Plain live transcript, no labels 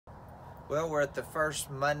Well, we're at the first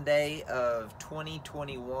Monday of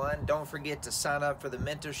 2021. Don't forget to sign up for the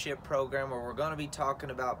mentorship program where we're going to be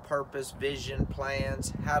talking about purpose, vision,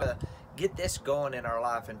 plans, how to get this going in our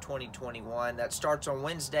life in 2021. That starts on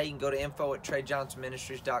Wednesday. You can go to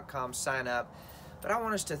info@TreyJohnsonMinistries.com, sign up. But I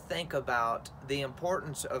want us to think about the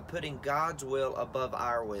importance of putting God's will above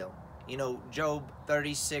our will. You know, Job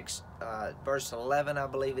 36, verse 11, I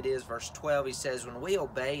believe it is, verse 12, he says, when we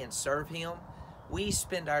obey and serve Him, we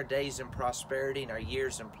spend our days in prosperity and our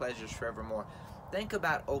years in pleasures forevermore. Think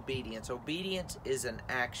about obedience. Obedience is an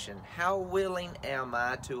action. How willing am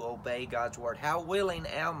I to obey God's word? How willing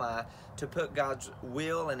am I to put God's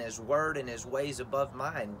will and His word and His ways above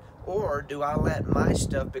mine? Or do I let my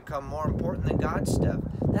stuff become more important than God's stuff?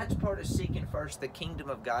 That's part of seeking first the kingdom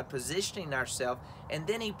of God, positioning ourselves, and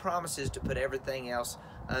then He promises to put everything else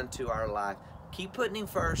unto our life. Keep putting Him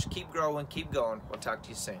first, keep growing, keep going. We'll talk to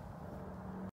you soon.